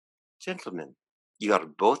Gentlemen, you are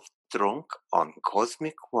both drunk on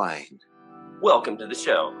cosmic wine. Welcome to the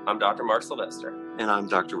show. I'm Dr. Mark Sylvester. And I'm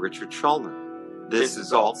Dr. Richard Schallman. This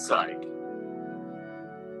is Alt Psych.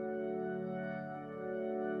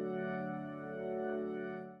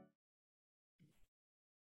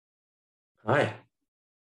 Hi,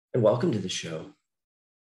 and welcome to the show.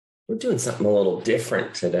 We're doing something a little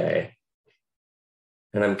different today.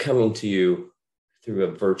 And I'm coming to you through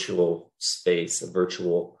a virtual space, a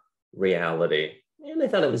virtual reality. And I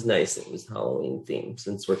thought it was nice it was Halloween themed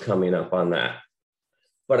since we're coming up on that.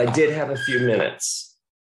 But I did have a few minutes,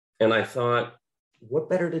 and I thought, what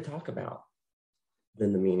better to talk about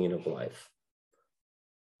than the meaning of life?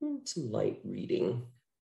 Some light reading.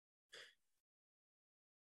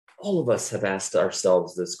 All of us have asked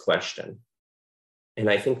ourselves this question. And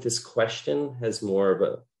I think this question has more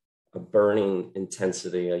of a burning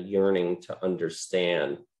intensity, a yearning to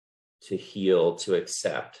understand, to heal, to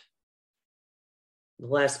accept. The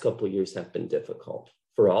last couple of years have been difficult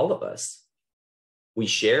for all of us. We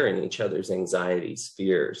share in each other's anxieties,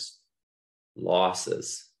 fears,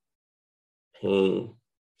 losses, pain,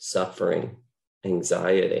 suffering,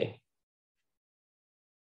 anxiety.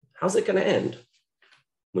 How's it going to end?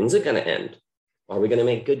 When's it going to end? Are we going to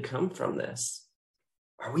make good come from this?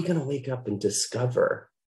 Are we going to wake up and discover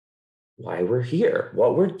why we're here,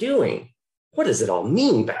 what we're doing? What does it all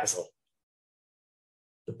mean, Basil?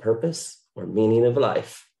 The purpose or meaning of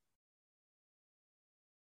life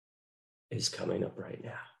is coming up right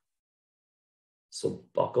now. So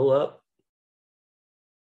buckle up,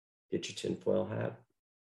 get your tinfoil hat,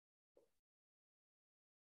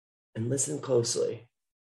 and listen closely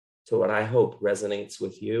to what I hope resonates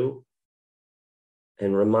with you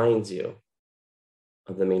and reminds you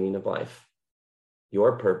of the meaning of life,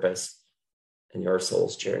 your purpose, and your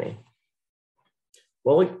soul's journey.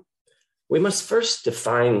 Well, we must first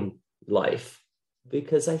define life,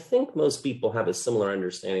 because I think most people have a similar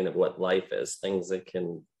understanding of what life is, things that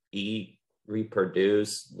can eat,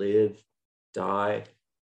 reproduce, live, die.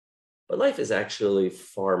 But life is actually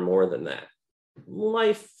far more than that.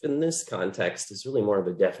 Life in this context is really more of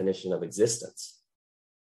a definition of existence.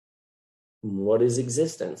 What is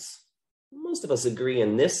existence? Most of us agree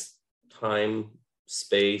in this time,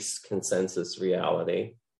 space, consensus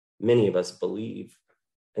reality. Many of us believe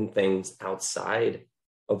in things outside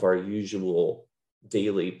of our usual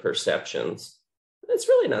daily perceptions. It's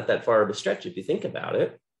really not that far of a stretch if you think about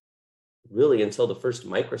it. Really, until the first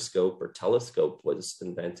microscope or telescope was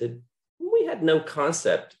invented, we had no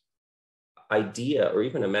concept, idea, or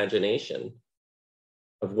even imagination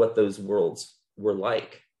of what those worlds were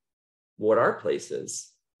like, what our place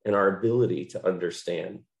is, and our ability to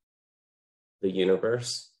understand the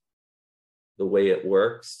universe, the way it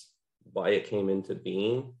works, why it came into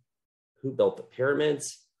being, who built the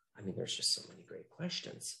pyramids. I mean, there's just so many great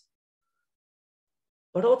questions.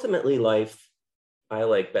 But ultimately, life, I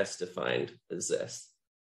like best defined as this.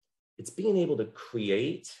 It's being able to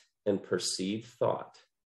create and perceive thought,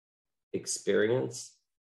 experience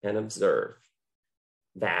and observe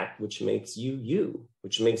that which makes you you,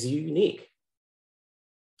 which makes you unique.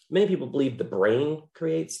 Many people believe the brain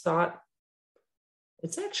creates thought.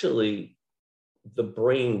 It's actually, the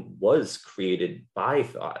brain was created by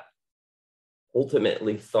thought.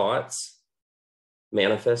 Ultimately, thoughts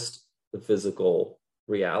manifest the physical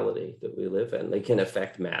reality that we live in. They can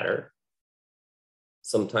affect matter,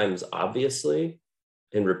 sometimes obviously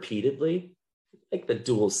and repeatedly, like the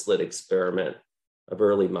dual slit experiment of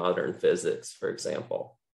early modern physics, for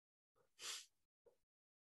example.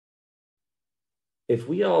 If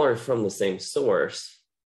we all are from the same source,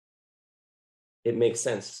 it makes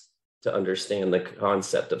sense to understand the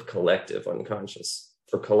concept of collective unconscious,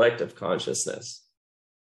 for collective consciousness.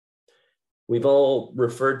 We've all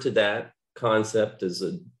referred to that concept as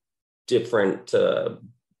a different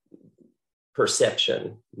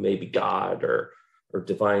perception, maybe God or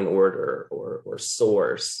divine order or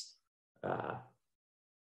source.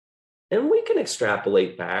 And we can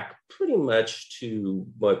extrapolate back pretty much to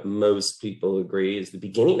what most people agree is the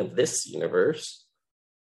beginning of this universe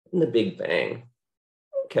and the Big Bang.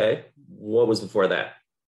 Okay, what was before that?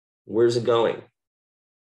 Where's it going?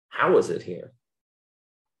 How is it here?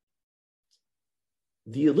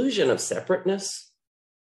 The illusion of separateness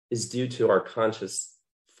is due to our conscious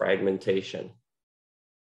fragmentation.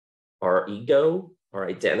 Our ego, our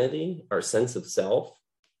identity, our sense of self,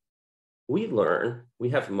 we learn, we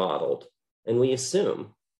have modeled, and we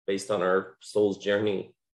assume based on our soul's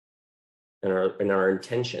journey and our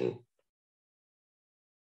intention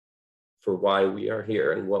for why we are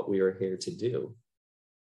here and what we are here to do.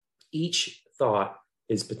 Each thought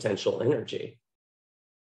is potential energy.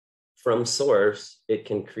 from source, it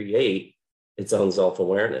can create its own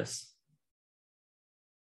self-awareness.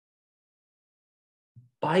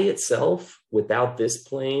 By itself, without this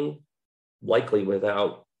plane, likely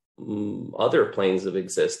without other planes of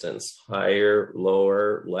existence, higher,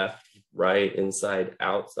 lower, left, right, inside,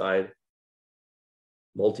 outside,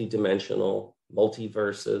 multidimensional,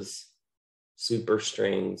 multiverses,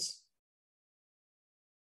 superstrings.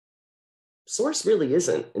 Source really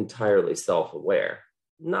isn't entirely self-aware,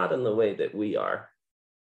 not in the way that we are.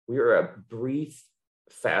 We are a brief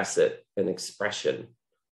facet and expression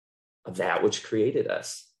of that which created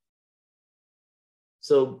us.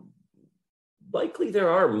 So likely there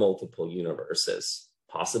are multiple universes,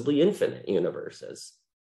 possibly infinite universes.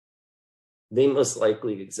 They most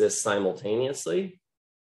likely exist simultaneously,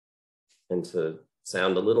 and to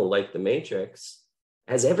sound a little like the Matrix,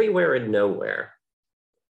 as everywhere and nowhere.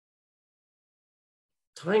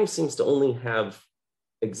 Time seems to only have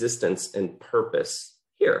existence and purpose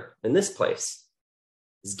here, in this place,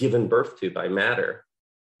 is given birth to by matter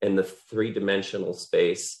and the three-dimensional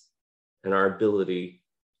space and our ability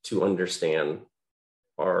to understand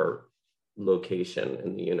our location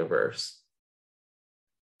in the universe.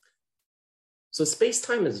 So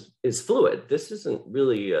space-time is fluid. This isn't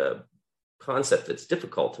really a concept that's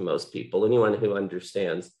difficult to most people. Anyone who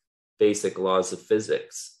understands basic laws of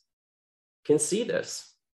physics can see this.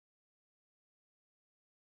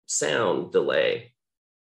 Sound delay,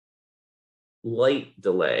 light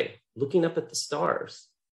delay, looking up at the stars,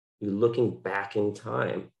 you're looking back in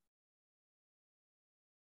time.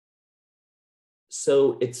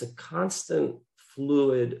 So it's a constant,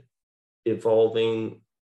 fluid, evolving,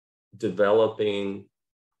 developing,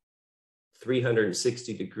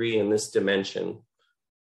 360-degree in this dimension,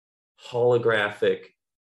 holographic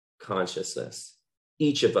consciousness.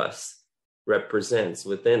 Each of us represents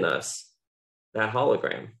within us that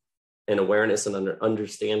hologram, and awareness and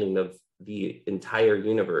understanding of the entire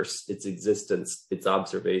universe, its existence, its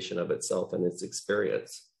observation of itself, and its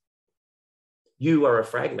experience. You are a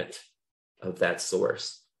fragment of that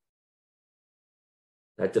source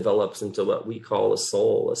that develops into what we call a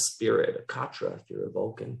soul, a spirit, a katra, if you're a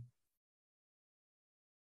Vulcan.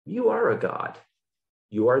 You are a god.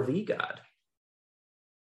 You are the god.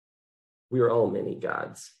 We are all many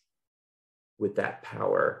gods with that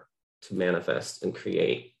power to manifest and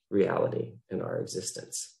create reality in our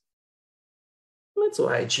existence. And that's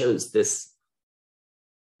why I chose this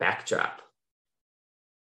backdrop.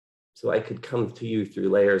 So I could come to you through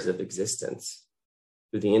layers of existence,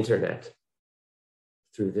 through the internet,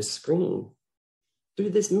 through this screen, through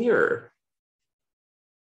this mirror.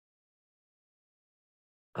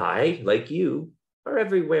 I, like you, are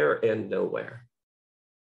everywhere and nowhere.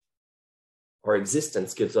 Our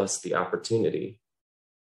existence gives us the opportunity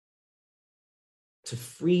to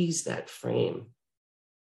freeze that frame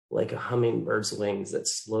like a hummingbird's wings that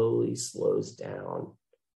slowly slows down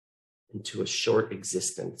into a short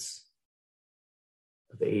existence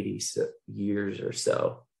of 80 years or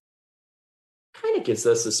so. Kind of gives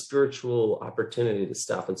us a spiritual opportunity to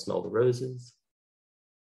stop and smell the roses,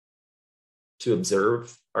 to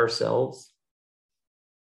observe ourselves,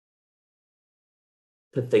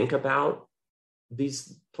 to think about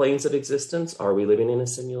these planes of existence. Are we living in a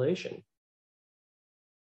simulation?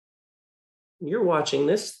 You're watching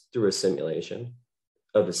this through a simulation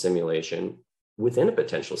of a simulation within a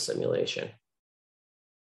potential simulation.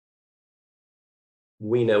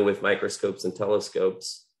 We know with microscopes and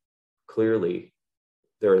telescopes, clearly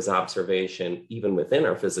there is observation even within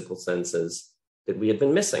our physical senses that we had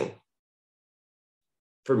been missing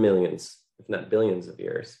for millions, if not billions of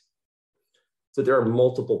years. So there are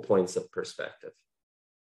multiple points of perspective.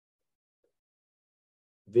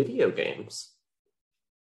 Video games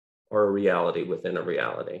are a reality within a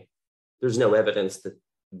reality. There's no evidence that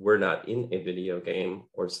we're not in a video game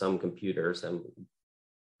or some computer, some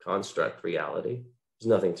construct reality. There's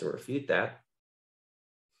nothing to refute that.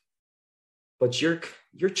 But you're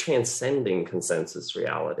transcending consensus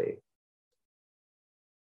reality.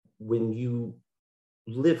 When you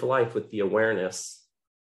live life with the awareness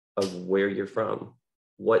of where you're from,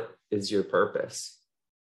 what is your purpose?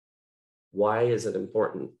 Why is it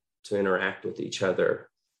important to interact with each other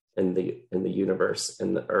in the universe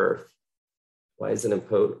and the earth? Why is it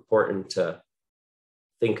important to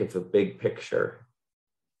think of the big picture,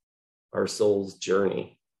 our soul's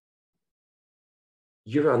journey?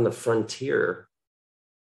 You're on the frontier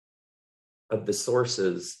of the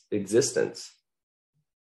source's existence.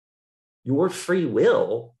 Your free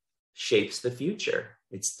will shapes the future.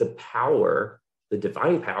 It's the power, the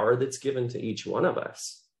divine power that's given to each one of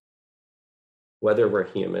us, whether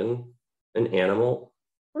we're human, an animal,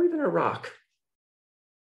 or even a rock.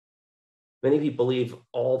 Many people believe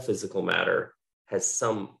all physical matter has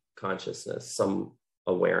some consciousness, some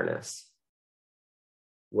awareness,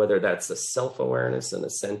 whether that's a self-awareness and a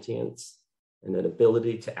sentience and an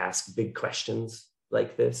ability to ask big questions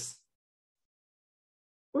like this,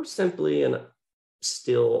 or simply a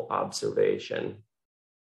still observation,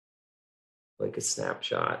 like a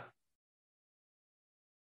snapshot,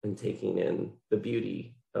 and taking in the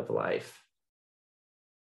beauty of life,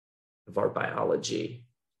 of our biology,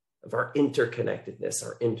 of our interconnectedness,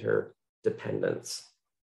 our interdependence.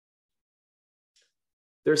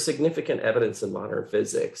 There's significant evidence in modern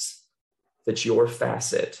physics that your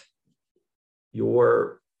facet,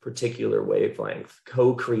 your particular wavelength,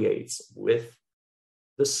 co-creates with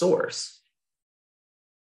the source.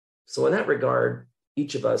 So in that regard,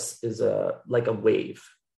 each of us is like a wave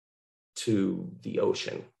to the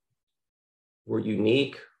ocean. We're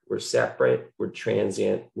unique, we're separate, we're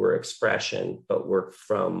transient, we're expression, but we're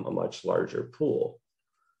from a much larger pool.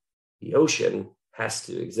 The ocean has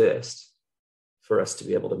to exist for us to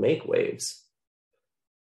be able to make waves.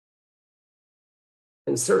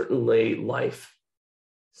 And certainly life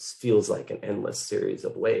feels like an endless series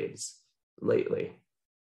of waves lately.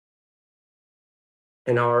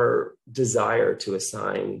 And our desire to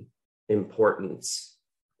assign importance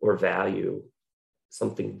or value,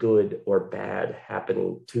 something good or bad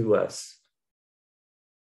happening to us,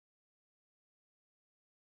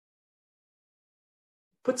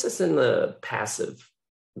 puts us in the passive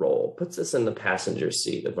role, puts us in the passenger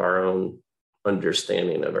seat of our own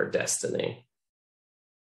understanding of our destiny.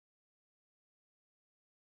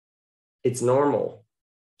 It's normal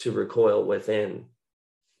to recoil within,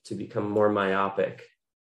 to become more myopic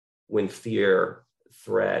when fear,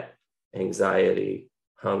 threat, anxiety,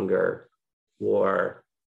 hunger, war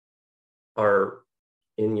are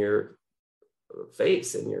in your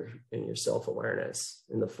face, in your self-awareness,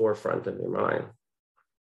 in the forefront of your mind.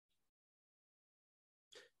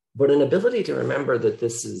 But an ability to remember that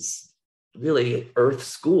this is really Earth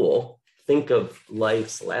school, think of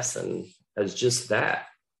life's lesson as just that,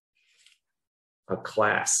 a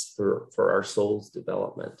class for our soul's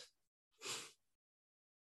development.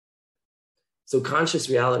 So conscious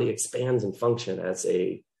reality expands and functions as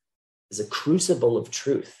a crucible of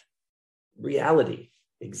truth, reality,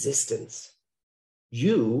 existence.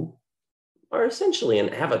 You are essentially an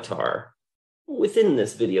avatar within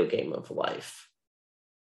this video game of life,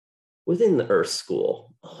 within the Earth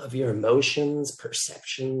school. All of your emotions,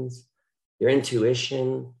 perceptions, your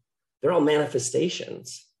intuition, they're all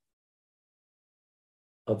manifestations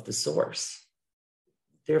of the source.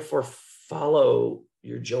 Therefore, follow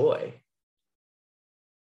your joy,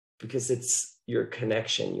 because it's your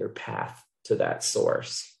connection, your path to that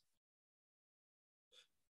source.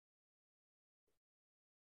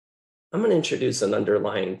 I'm going to introduce an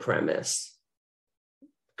underlying premise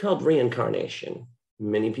called reincarnation.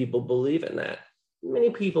 Many people believe in that.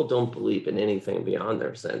 Many people don't believe in anything beyond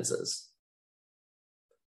their senses.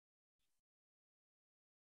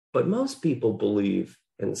 But most people believe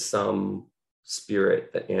in some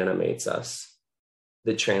spirit that animates us,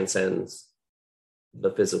 that transcends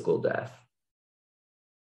the physical death.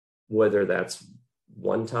 Whether that's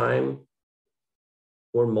one time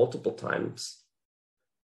or multiple times.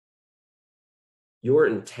 Your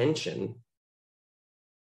intention,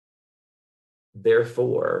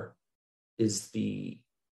 therefore, is the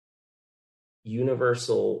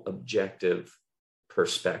universal objective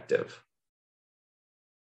perspective.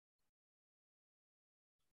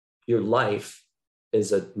 Your life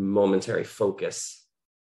is a momentary focus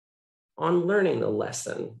on learning a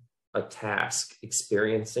lesson, a task,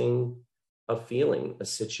 experiencing a feeling, a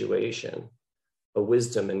situation, a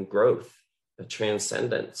wisdom and growth, a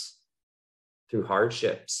transcendence through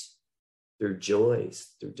hardships, through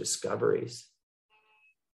joys, through discoveries,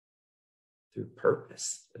 through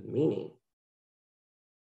purpose and meaning.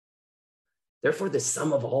 Therefore, the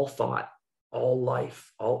sum of all thought, all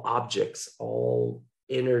life, all objects, all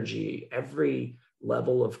energy, every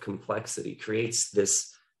level of complexity creates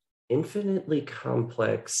this infinitely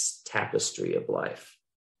complex tapestry of life.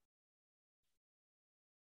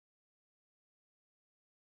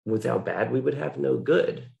 Without bad, we would have no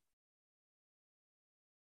good.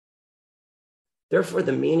 Therefore,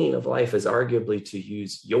 the meaning of life is arguably to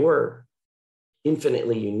use your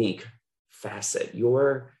infinitely unique facet,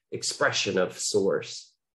 your expression of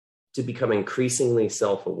source, to become increasingly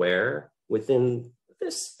self-aware within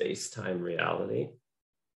this space-time reality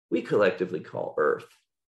we collectively call Earth.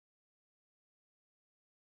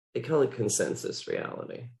 They call it consensus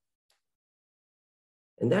reality.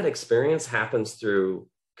 And that experience happens through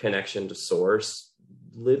connection to source,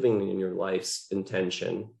 living in your life's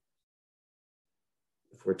intention.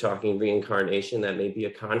 If we're talking reincarnation, that may be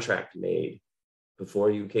a contract made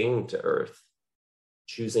before you came to Earth,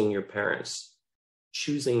 choosing your parents,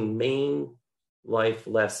 choosing main life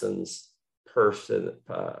lessons,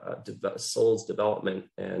 soul's development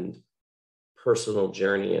and personal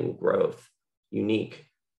journey and growth, unique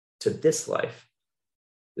to this life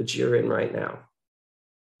that you're in right now.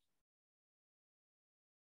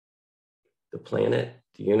 The planet,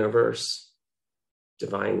 the universe,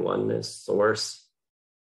 divine oneness, source,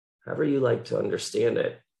 however you like to understand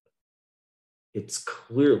it, it's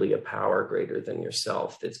clearly a power greater than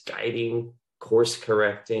yourself that's guiding, course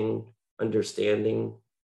correcting, understanding,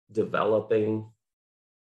 developing.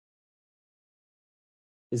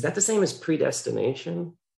 Is that the same as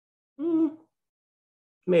predestination?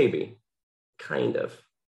 Maybe, kind of.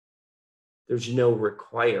 There's no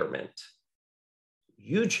requirement.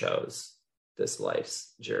 You chose this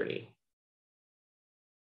life's journey.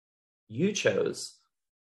 You chose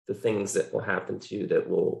the things that will happen to you that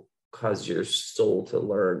will cause your soul to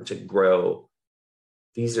learn, to grow.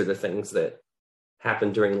 These are the things that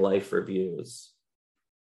happen during life reviews,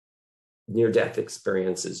 near-death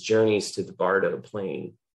experiences, journeys to the Bardo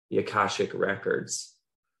plane, the Akashic records.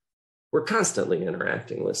 We're constantly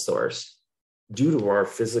interacting with Source due to our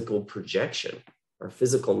physical projection, our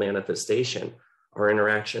physical manifestation, our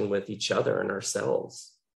interaction with each other and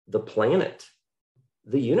ourselves, the planet,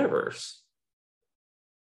 the universe.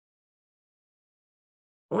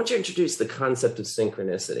 I want to introduce the concept of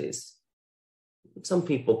synchronicities. Some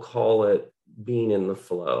people call it being in the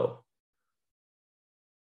flow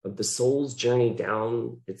of the soul's journey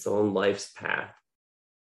down its own life's path.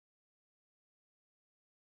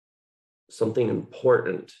 Something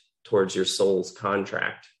important towards your soul's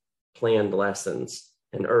contract, planned lessons,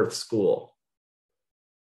 and Earth school.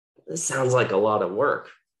 This sounds like a lot of work.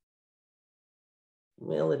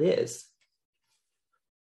 Well, it is.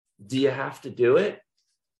 Do you have to do it?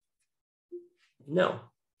 No.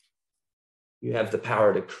 You have the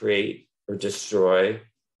power to create or destroy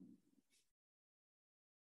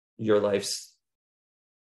your life's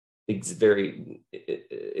very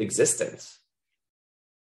existence.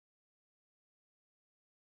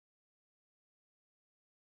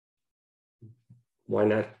 Why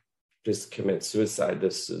not just commit suicide?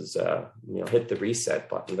 This is, hit the reset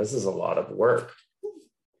button. This is a lot of work.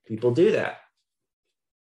 People do that.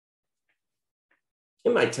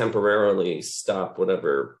 It might temporarily stop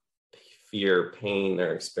whatever fear, pain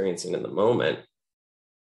they're experiencing in the moment,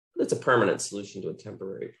 but it's a permanent solution to a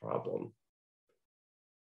temporary problem.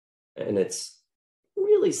 And it's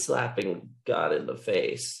really slapping God in the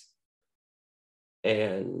face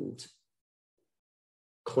and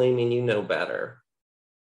claiming you know better.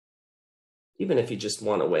 Even if you just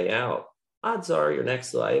want a way out, odds are your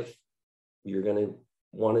next life, you're going to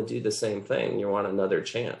want to do the same thing. You want another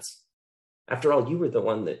chance. After all, you were the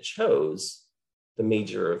one that chose the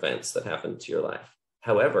major events that happened to your life.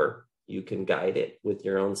 However, you can guide it with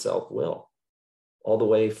your own self-will, all the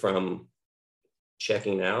way from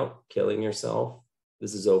checking out, killing yourself.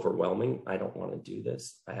 This is overwhelming. I don't want to do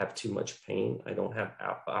this. I have too much pain. I don't have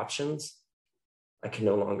options. I can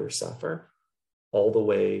no longer suffer. All the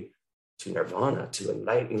way to nirvana, to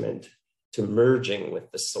enlightenment, to merging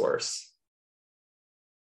with the source,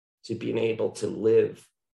 to being able to live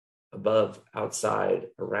above, outside,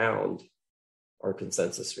 around our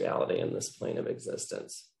consensus reality in this plane of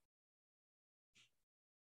existence.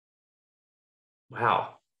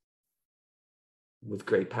 Wow. With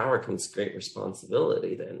great power comes great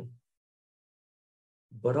responsibility then.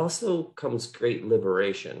 But also comes great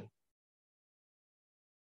liberation.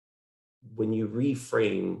 When you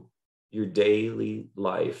reframe your daily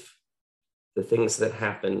life, the things that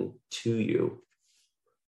happen to you,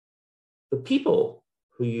 the people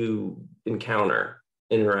who you encounter,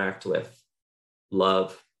 interact with,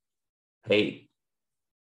 love, hate.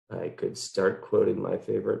 I could start quoting my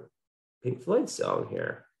favorite Pink Floyd song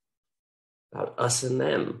here about us and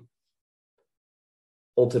them.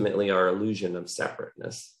 Ultimately, our illusion of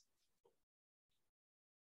separateness.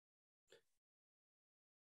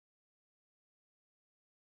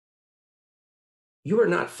 You are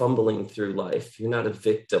not fumbling through life. You're not a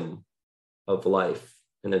victim of life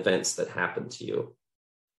and events that happen to you.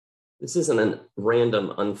 This isn't a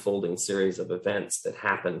random unfolding series of events that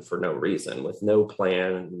happen for no reason, with no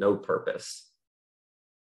plan and no purpose.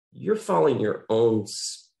 You're following your own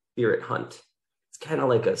spirit hunt. It's kind of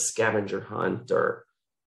like a scavenger hunt, or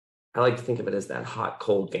I like to think of it as that hot,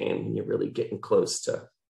 cold game when you're really getting close to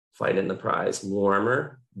finding the prize.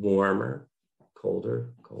 Warmer, warmer,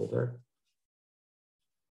 colder, colder.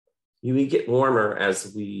 We get warmer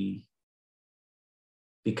as we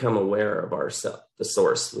become aware of ourselves, the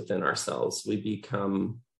source within ourselves. We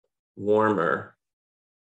become warmer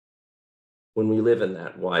when we live in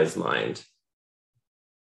that wise mind,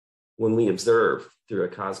 when we observe through a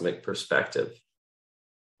cosmic perspective,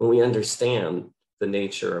 when we understand the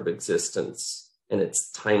nature of existence and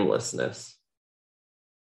its timelessness.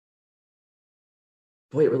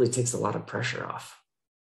 Boy, it really takes a lot of pressure off.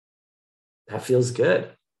 That feels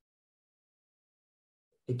good.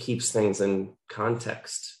 It keeps things in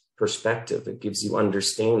context, perspective. It gives you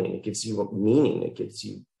understanding. It gives you meaning. It gives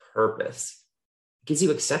you purpose. It gives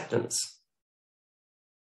you acceptance.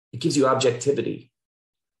 It gives you objectivity.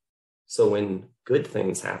 So when good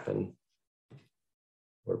things happen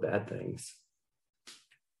or bad things,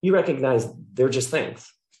 you recognize they're just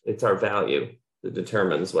things. It's our value that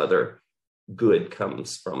determines whether good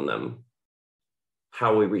comes from them,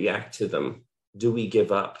 how we react to them. Do we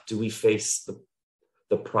give up? Do we face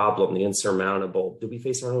the problem, the insurmountable? Do we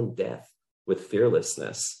face our own death with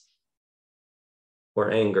fearlessness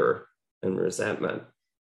or anger and resentment?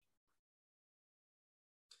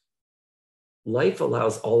 Life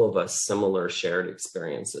allows all of us similar shared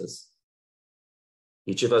experiences.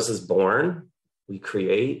 Each of us is born, we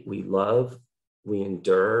create, we love, we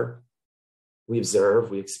endure, we observe,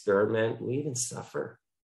 we experiment, we even suffer.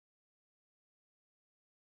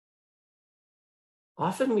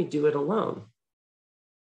 Often we do it alone.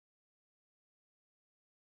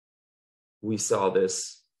 We saw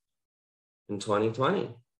this in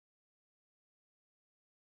 2020.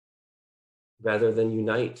 Rather than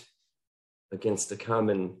unite against a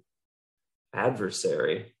common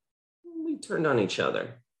adversary, we turned on each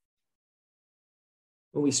other.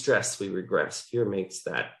 When we stress, we regress. Fear makes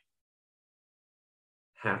that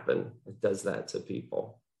happen. It does that to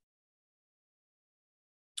people.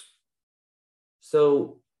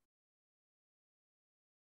 So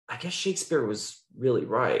I guess Shakespeare was really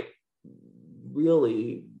right.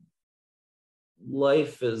 Really,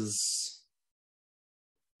 life is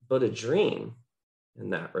but a dream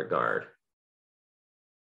in that regard.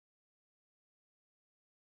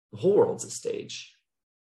 The whole world's a stage,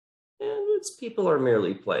 and its people are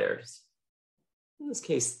merely players. In this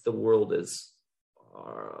case, the world is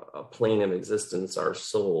a plane of existence our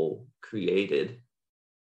soul created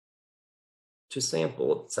to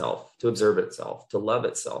sample itself, to observe itself, to love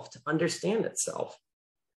itself, to understand itself,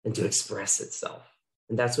 and to express itself.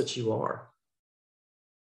 And that's what you are.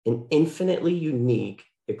 An infinitely unique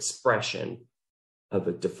expression of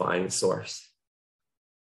a divine source.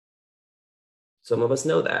 Some of us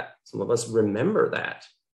know that. Some of us remember that.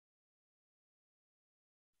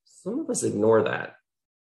 Some of us ignore that.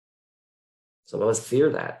 Some of us fear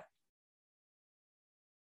that.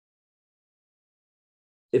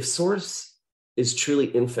 If Source is truly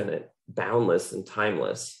infinite, boundless, and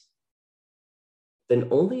timeless, then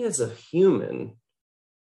only as a human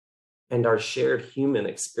and our shared human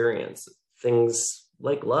experience, things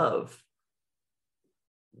like love,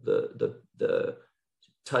 the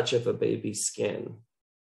touch of a baby's skin,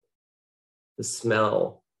 the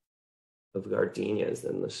smell of gardenias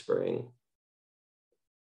in the spring,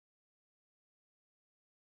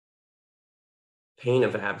 pain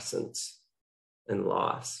of absence and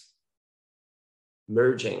loss,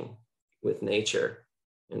 merging with nature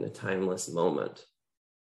in a timeless moment,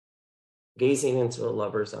 gazing into a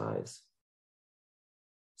lover's eyes,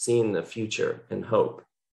 seeing the future and hope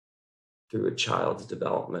through a child's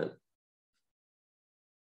development,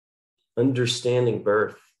 understanding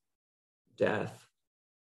birth, death,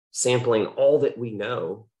 sampling all that we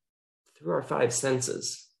know through our five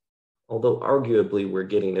senses, although arguably we're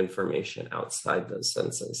getting information outside those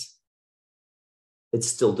senses. It's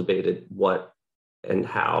still debated what and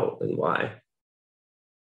how and why.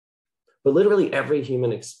 But literally every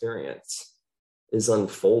human experience is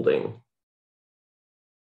unfolding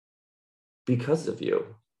because of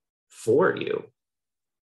you, for you,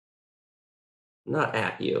 not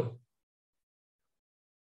at you.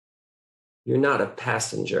 You're not a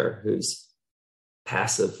passenger who's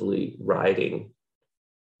passively riding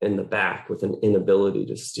in the back with an inability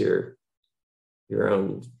to steer your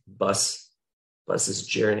own bus's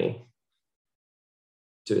journey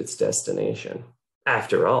to its destination.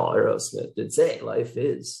 After all, Aerosmith did say life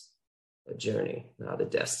is a journey, not a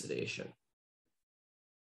destination.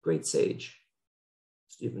 Great sage,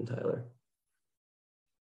 Steven Tyler.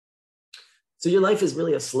 So your life is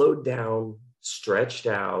really a slowed down, stretched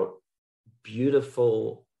out,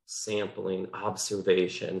 beautiful sampling,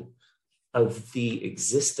 observation of the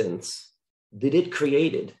existence that it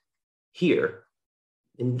created here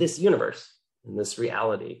in this universe, in this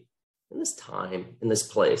reality, in this time, in this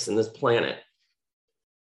place, in this planet.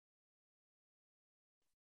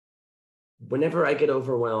 Whenever I get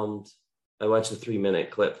overwhelmed, I watch a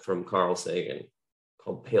 3-minute clip from Carl Sagan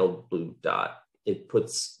called Pale Blue Dot. It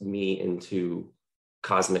puts me into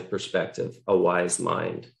cosmic perspective, a wise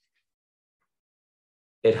mind.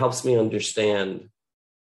 It helps me understand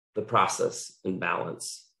the process and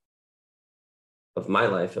balance of my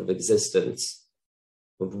life, of existence,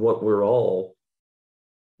 of what we're all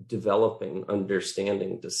developing,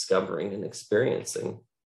 understanding, discovering, and experiencing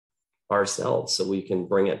ourselves, so we can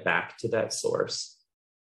bring it back to that source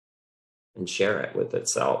and share it with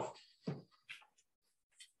itself.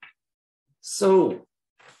 So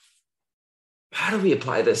how do we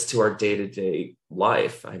apply this to our day-to-day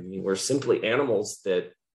life? I mean, we're simply animals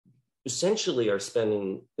that essentially are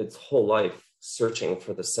spending its whole life searching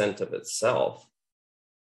for the scent of itself,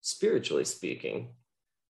 spiritually speaking.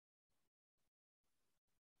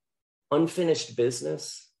 Unfinished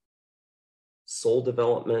business, soul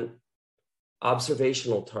development,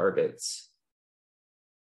 observational targets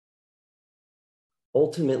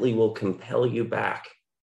ultimately will compel you back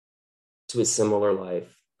to a similar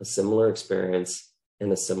life, a similar experience,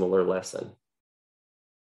 and a similar lesson.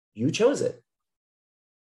 You chose it.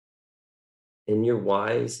 In your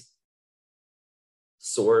wise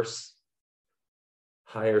source,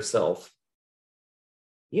 higher self,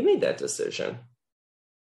 you made that decision.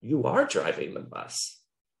 You are driving the bus.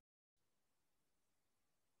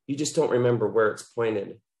 You just don't remember where it's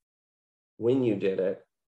pointed, when you did it,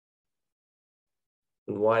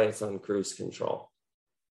 and why it's on cruise control.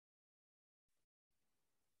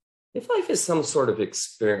 If life is some sort of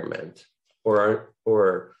experiment or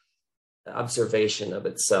observation of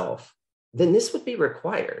itself, then this would be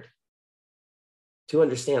required to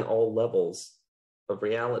understand all levels of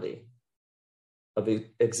reality, of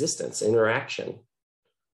existence, interaction.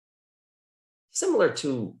 Similar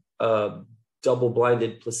to a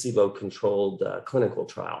double-blinded, placebo-controlled clinical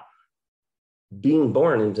trial. Being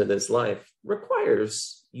born into this life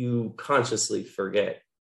requires you consciously forget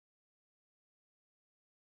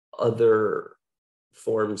other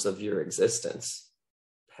forms of your existence,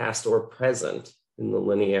 past or present, in the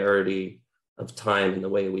linearity of time and the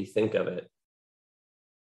way we think of it,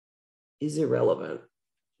 is irrelevant.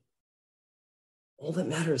 All that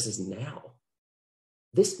matters is now,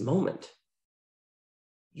 this moment.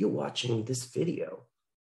 You watching this video,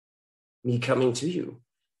 me coming to you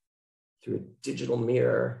through a digital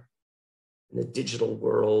mirror in a digital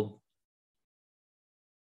world,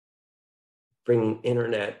 bringing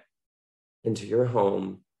internet into your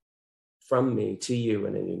home from me to you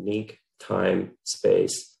in a unique time,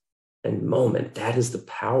 space, and moment. That is the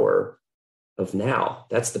power of now.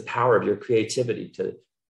 That's the power of your creativity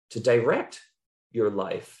to direct your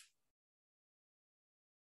life.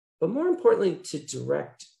 But more importantly, to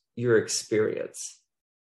direct your experience.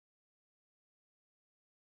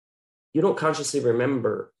 You don't consciously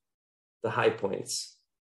remember the high points,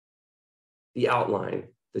 the outline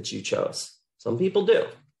that you chose. Some people do.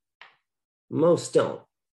 Most don't.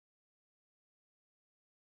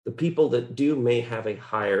 The people that do may have a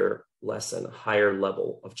higher lesson, a higher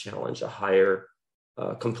level of challenge, a higher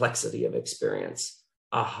complexity of experience,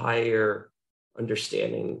 a higher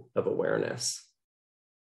understanding of awareness.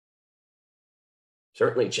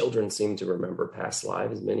 Certainly, children seem to remember past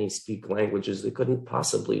lives. Many speak languages they couldn't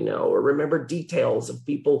possibly know, or remember details of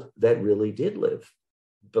people that really did live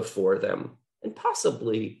before them, and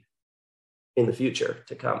possibly in the future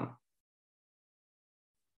to come.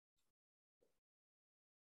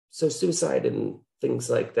 So suicide and things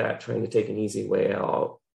like that, trying to take an easy way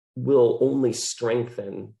out, will only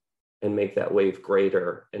strengthen and make that wave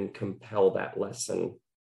greater and compel that lesson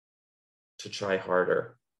to try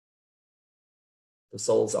harder. The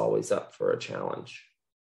soul's always up for a challenge.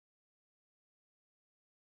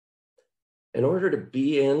 In order to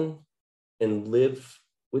be in and live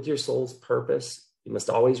with your soul's purpose, you must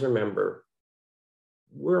always remember,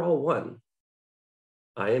 we're all one.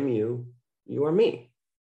 I am you, you are me.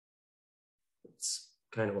 It's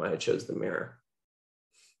kind of why I chose the mirror.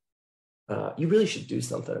 You really should do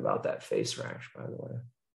something about that face rash, by the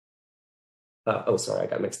way. Sorry, I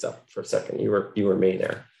got mixed up for a second. You were me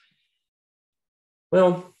there.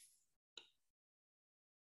 Well,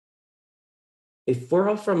 if we're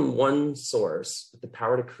all from one source with the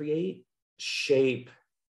power to create, shape,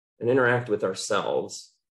 and interact with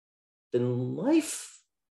ourselves, then life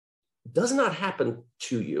does not happen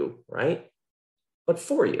to you, right? But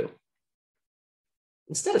for you.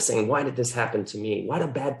 Instead of saying, why did this happen to me? Why do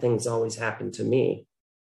bad things always happen to me?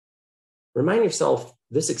 Remind yourself,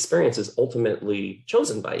 this experience is ultimately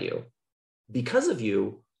chosen by you. Because of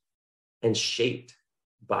you, and shaped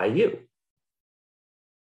by you.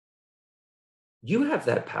 You have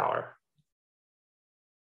that power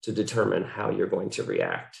to determine how you're going to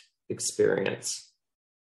react, experience,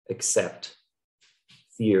 accept,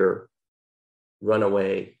 fear, run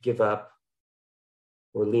away, give up,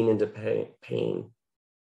 or lean into pain,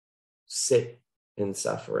 sit in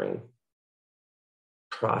suffering,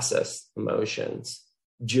 process emotions,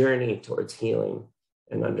 journey towards healing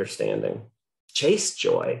and understanding, chase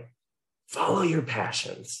joy, follow your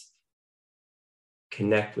passions,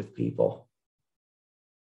 connect with people.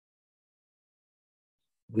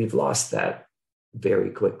 We've lost that very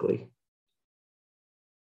quickly.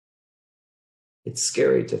 It's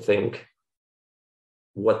scary to think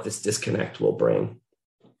what this disconnect will bring.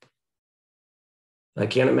 I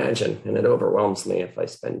can't imagine, and it overwhelms me if I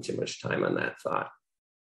spend too much time on that thought.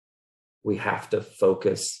 We have to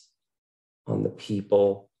focus on the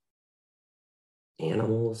people,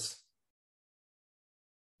 animals,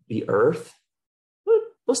 the earth, but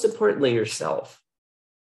most importantly, yourself,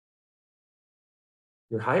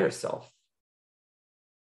 your higher self,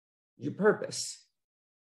 your purpose,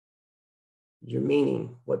 your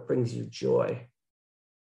meaning, what brings you joy,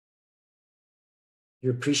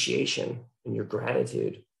 your appreciation and your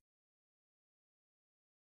gratitude,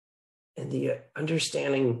 and the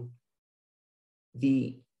understanding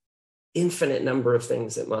the infinite number of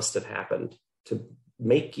things that must have happened to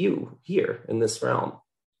make you here in this realm.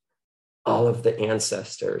 All of the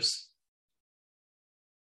ancestors,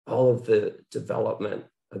 all of the development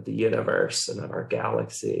of the universe and of our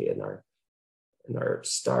galaxy and our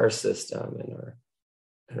star system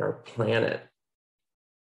and our planet,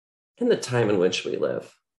 and the time in which we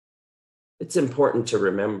live. It's important to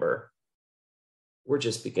remember we're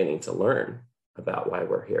just beginning to learn about why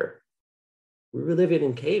we're here. We were living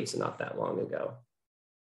in caves not that long ago.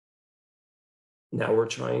 Now we're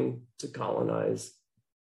trying to colonize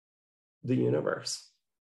the universe,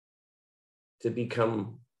 to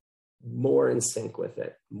become more in sync with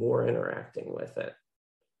it, more interacting with it,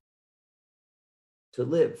 to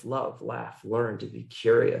live, love, laugh, learn, to be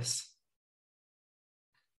curious.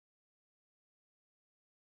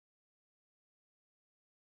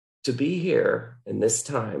 To be here in this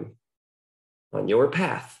time on your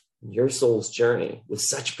path, your soul's journey with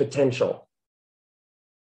such potential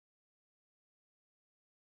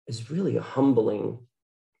is really a humbling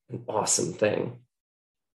and awesome thing.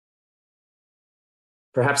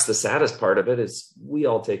 Perhaps the saddest part of it is we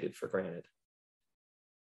all take it for granted.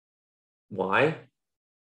 Why?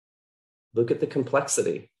 Look at the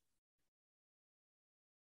complexity.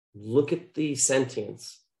 Look at the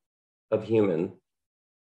sentience of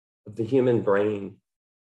the human brain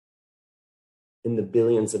in the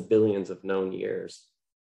billions of known years.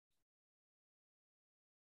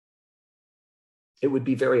 It would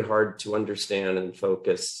be very hard to understand and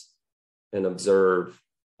focus and observe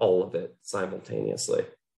all of it simultaneously.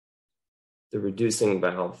 The reducing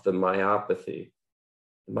valve, the myopathy,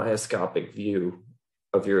 the myoscopic view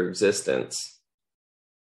of your existence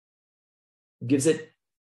gives it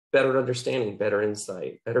better understanding, better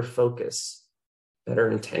insight, better focus, better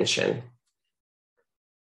intention.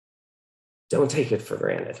 Don't take it for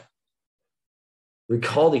granted.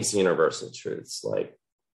 Recall these universal truths like,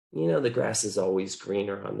 the grass is always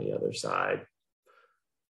greener on the other side.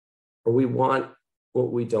 Or we want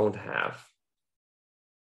what we don't have.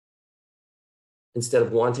 Instead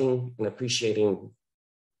of wanting and appreciating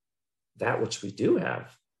that which we do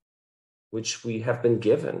have, which we have been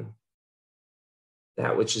given,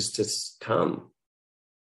 that which is to come,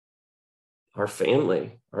 our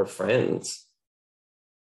family, our friends,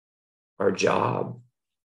 our job,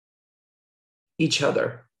 each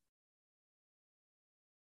other.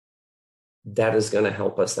 That is going to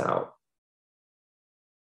help us out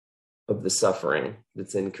of the suffering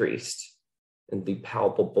that's increased and the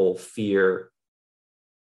palpable fear,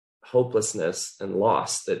 hopelessness, and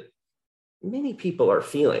loss that many people are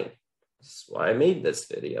feeling. That's why I made this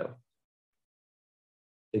video.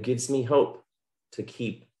 It gives me hope to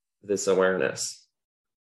keep this awareness.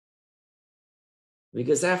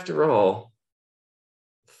 Because after all,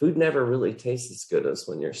 food never really tastes as good as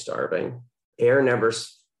when you're starving. Air never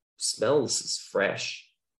smells as fresh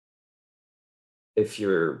if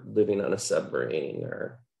you're living on a submarine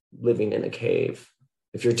or living in a cave,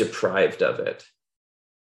 if you're deprived of it.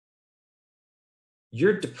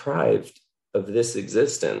 You're deprived of this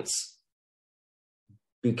existence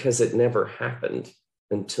because it never happened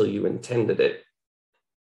until you intended it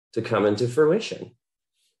to come into fruition.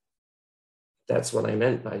 That's what I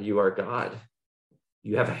meant by you are God.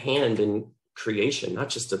 You have a hand in creation, not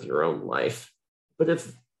just of your own life, but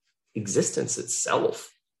of existence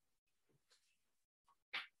itself.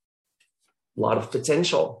 a lot of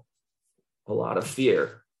potential, a lot of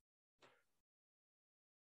fear.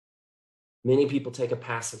 Many people take a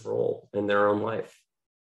passive role in their own life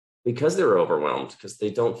because they're overwhelmed, because they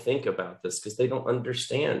don't think about this, because they don't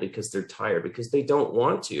understand, because they're tired, because they don't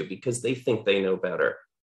want to, because they think they know better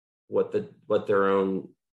what their own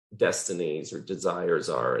destinies or desires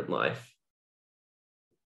are in life.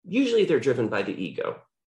 Usually they're driven by the ego.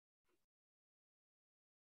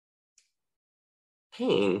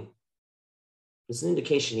 Pain is an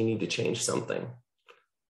indication you need to change something.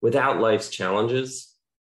 Without life's challenges,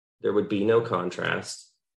 there would be no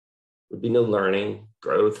contrast, would be no learning,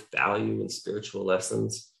 growth, value, and spiritual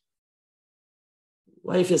lessons.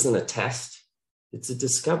 Life isn't a test, it's a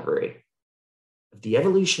discovery of the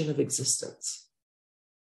evolution of existence.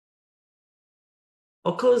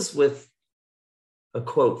 I'll close with a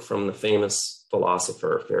quote from the famous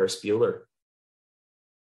philosopher Ferris Bueller.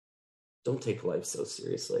 Don't take life so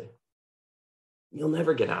seriously. You'll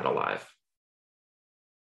never get out alive.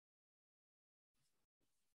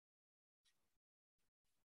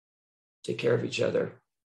 Take care of each other.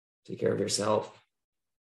 Take care of yourself.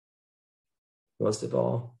 Most of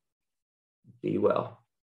all, be well.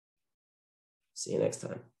 See you next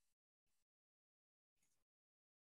time.